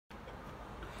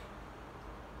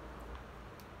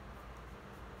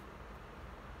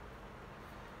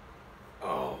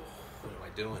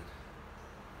doing?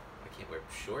 I can't wear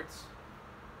shorts.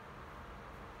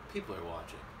 People are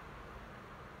watching.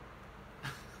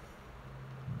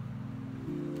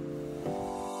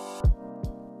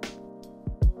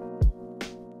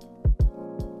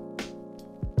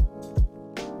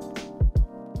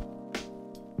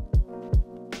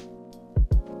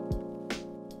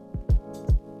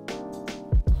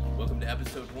 Welcome to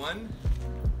episode 1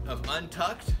 of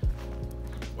Untucked,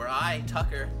 where I,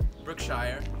 Tucker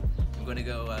Brookshire, I'm going to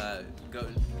go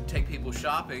take people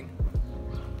shopping.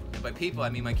 And by people, I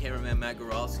mean my cameraman Matt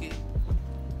Guralsky.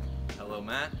 Hello,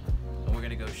 Matt. And we're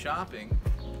going to go shopping,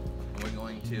 and we're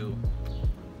going to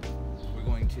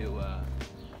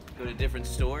go to different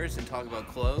stores and talk about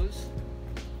clothes,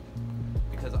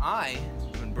 because I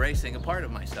am embracing a part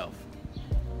of myself,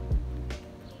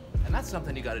 and that's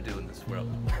something you got to do in this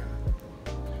world.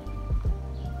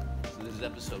 So this is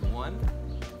episode 1.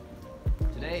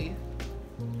 Today,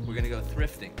 we're gonna go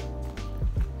thrifting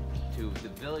to the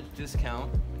Village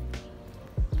Discount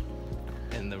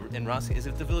in Roscoe. Is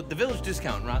it the Village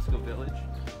Discount in Roscoe Village?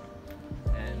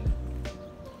 And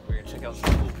we're gonna check out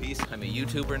some cool pieces. I'm a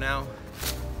YouTuber now.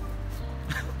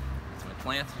 It's my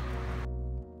plant.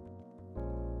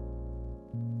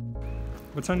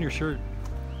 What's on your shirt?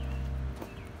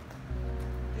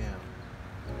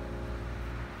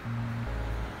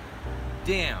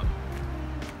 Damn.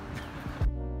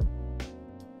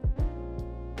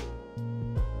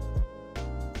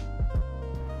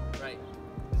 Right.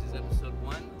 This is episode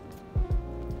 1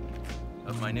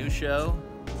 of my new show.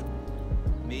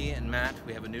 Me and Matt,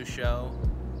 we have a new show.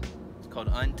 It's called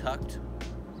Untucked.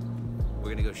 We're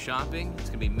gonna go shopping. It's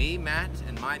gonna be me, Matt,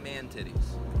 and my man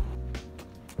titties.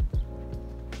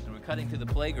 And we're cutting to the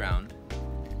playground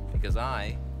because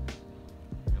I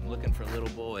am looking for little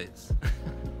boys.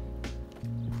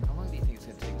 How long do you think it's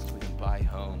gonna take us to even buy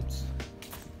homes?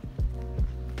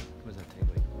 What does that take,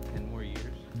 like 10 more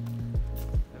years?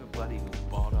 I have a buddy who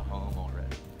bought a home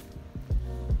already.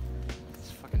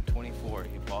 He's fucking 24,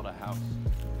 he bought a house.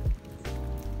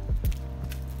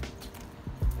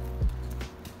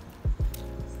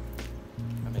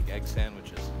 I make egg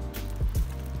sandwiches.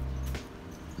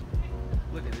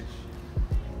 Look at this shit.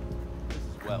 This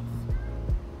is wealth.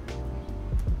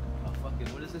 Oh,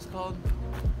 fucking, what is this called?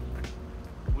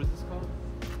 What is this called?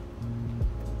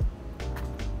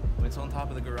 When it's on top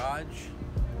of the garage?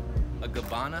 A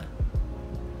Gabbana?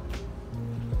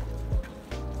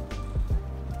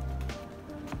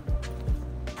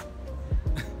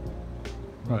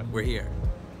 What? We're here.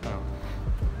 Oh.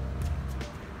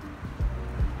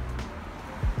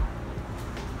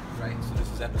 Right, so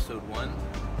this is episode 1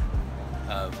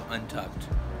 of Untucked.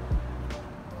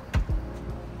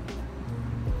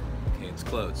 Okay, it's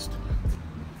closed.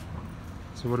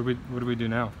 So what do we do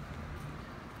now?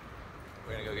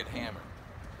 We're gonna go get hammered.